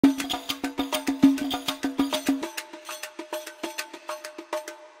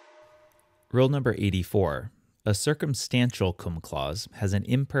Rule number 84. A circumstantial cum clause has an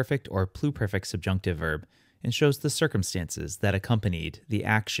imperfect or pluperfect subjunctive verb and shows the circumstances that accompanied the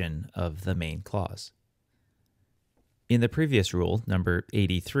action of the main clause. In the previous rule, number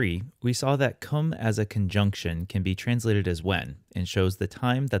 83, we saw that cum as a conjunction can be translated as when and shows the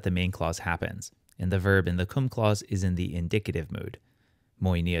time that the main clause happens, and the verb in the cum clause is in the indicative mood.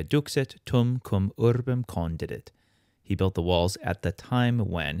 Moenia duxit tum cum urbem condidit. He built the walls at the time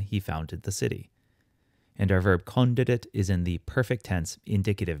when he founded the city. And our verb condidit is in the perfect tense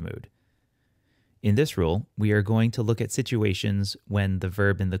indicative mood. In this rule, we are going to look at situations when the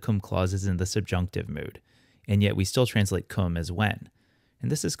verb in the cum clause is in the subjunctive mood, and yet we still translate cum as when. And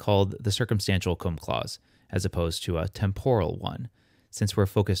this is called the circumstantial cum clause, as opposed to a temporal one, since we're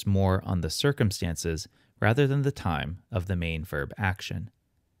focused more on the circumstances rather than the time of the main verb action.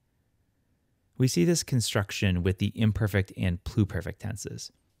 We see this construction with the imperfect and pluperfect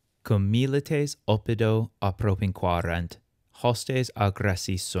tenses. Cum milites oppido appropinquarent, hostes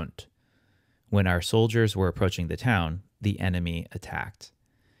aggressi sunt. When our soldiers were approaching the town, the enemy attacked.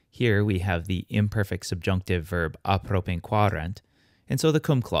 Here we have the imperfect subjunctive verb appropinquarent, and so the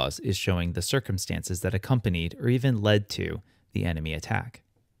cum clause is showing the circumstances that accompanied or even led to the enemy attack.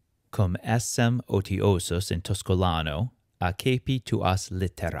 Cum essem otiosus in Tusculano, accepi tuas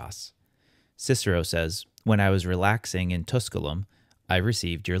litteras. Cicero says, when I was relaxing in Tusculum, I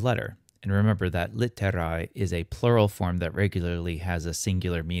received your letter. And remember that litterae is a plural form that regularly has a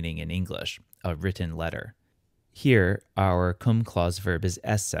singular meaning in English, a written letter. Here, our cum clause verb is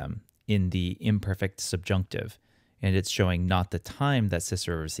essem in the imperfect subjunctive, and it's showing not the time that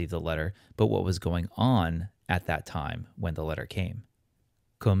Cicero received the letter, but what was going on at that time when the letter came.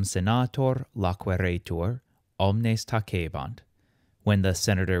 Cum senator laqueretur, omnes tacebant. When the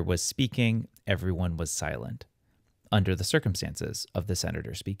senator was speaking, everyone was silent, under the circumstances of the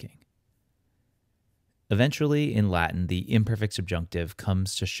senator speaking. Eventually, in Latin, the imperfect subjunctive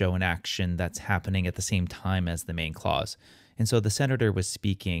comes to show an action that's happening at the same time as the main clause. And so the senator was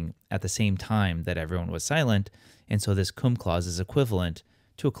speaking at the same time that everyone was silent, and so this cum clause is equivalent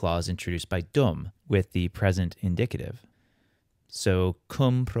to a clause introduced by dum with the present indicative. So,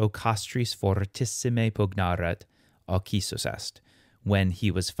 cum pro castris fortissime pugnaret occisus est. When he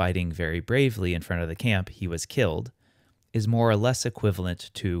was fighting very bravely in front of the camp, he was killed, is more or less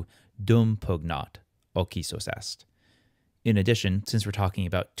equivalent to dum pugnat occisus est. In addition, since we're talking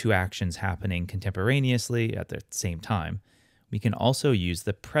about two actions happening contemporaneously at the same time, we can also use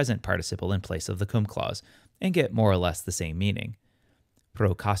the present participle in place of the cum clause and get more or less the same meaning.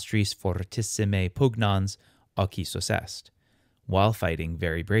 Pro castris fortissime pugnans occisus est. While fighting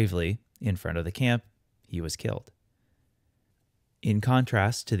very bravely in front of the camp, he was killed. In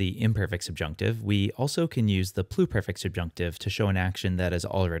contrast to the imperfect subjunctive, we also can use the pluperfect subjunctive to show an action that has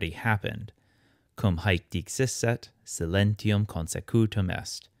already happened. Cum haec dixisset, silentium consecutum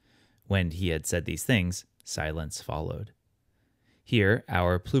est. When he had said these things, silence followed. Here,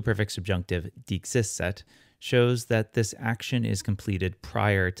 our pluperfect subjunctive dixisset shows that this action is completed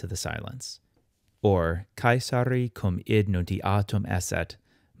prior to the silence. Or, Caesari cum id nuntiatum esset,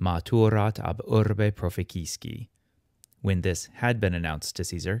 maturat ab urbe proficisci. When this had been announced to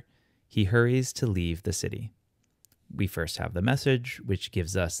Caesar, he hurries to leave the city. We first have the message, which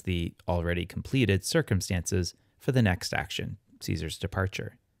gives us the already completed circumstances for the next action, Caesar's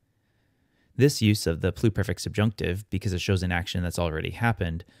departure. This use of the pluperfect subjunctive, because it shows an action that's already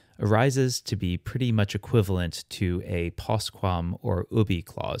happened, arises to be pretty much equivalent to a postquam or ubi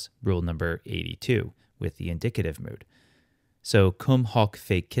clause, rule number 82, with the indicative mood. So, cum hoc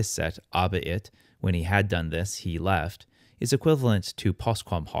fecisset abiit, when he had done this, he left, is equivalent to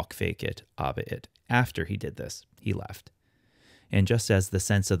postquam hoc fecit abiit, after he did this, he left. And just as the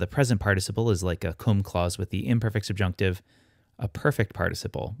sense of the present participle is like a cum clause with the imperfect subjunctive, a perfect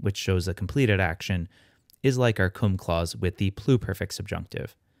participle, which shows a completed action, is like our cum clause with the pluperfect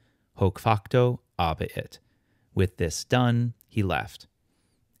subjunctive. Hoc facto abiit. With this done, he left.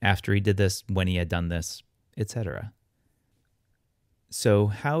 After he did this, when he had done this, etc. So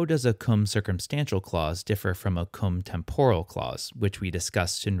how does a cum circumstantial clause differ from a cum temporal clause, which we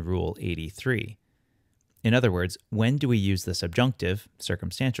discussed in Rule 83? In other words, when do we use the subjunctive,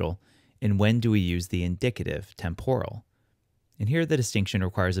 circumstantial, and when do we use the indicative, temporal? And here the distinction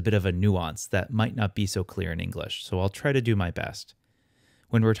requires a bit of a nuance that might not be so clear in English, so I'll try to do my best.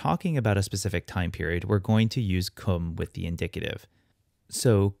 When we're talking about a specific time period, we're going to use cum with the indicative.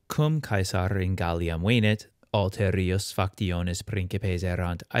 So, cum Caesar in Galliam venit, alterius factiones principes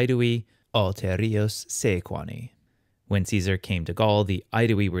erant aedui, alterius sequani. When Caesar came to Gaul, the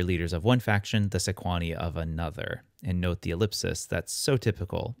Aedui were leaders of one faction, the Sequani of another. And note the ellipsis, that's so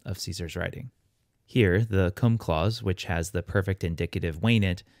typical of Caesar's writing. Here, the cum clause, which has the perfect indicative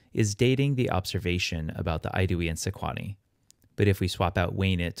wainit, is dating the observation about the Aedui and Sequani. But if we swap out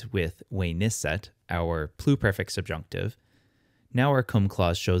wainit with wainisset, our pluperfect subjunctive, now our cum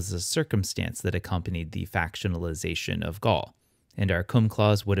clause shows the circumstance that accompanied the factionalization of Gaul, and our cum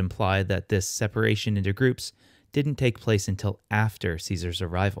clause would imply that this separation into groups didn't take place until after Caesar's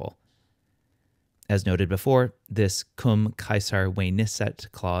arrival. As noted before, this cum Caesar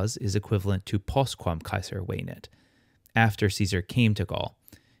veniset clause is equivalent to postquam Caesar venit, after Caesar came to Gaul.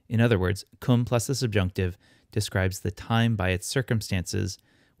 In other words, cum plus the subjunctive describes the time by its circumstances,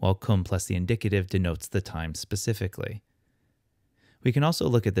 while cum plus the indicative denotes the time specifically. We can also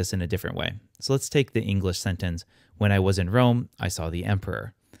look at this in a different way. So let's take the English sentence, "When I was in Rome, I saw the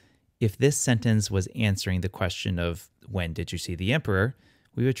emperor." If this sentence was answering the question of when did you see the emperor,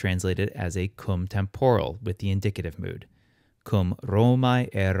 we would translate it as a cum temporal with the indicative mood. Cum Romae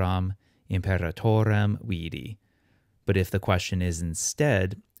eram imperatorem vidi. But if the question is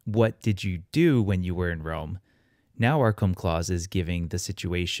instead, what did you do when you were in Rome? Now our cum clause is giving the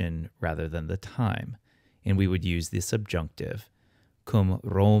situation rather than the time, and we would use the subjunctive. Cum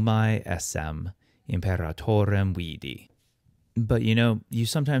Romae essem imperatorem vidi. But you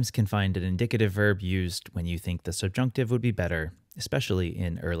sometimes can find an indicative verb used when you think the subjunctive would be better, especially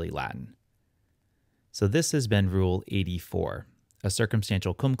in early Latin. So this has been Rule 84. A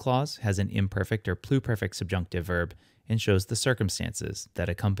circumstantial cum clause has an imperfect or pluperfect subjunctive verb and shows the circumstances that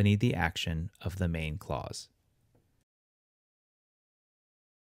accompany the action of the main clause.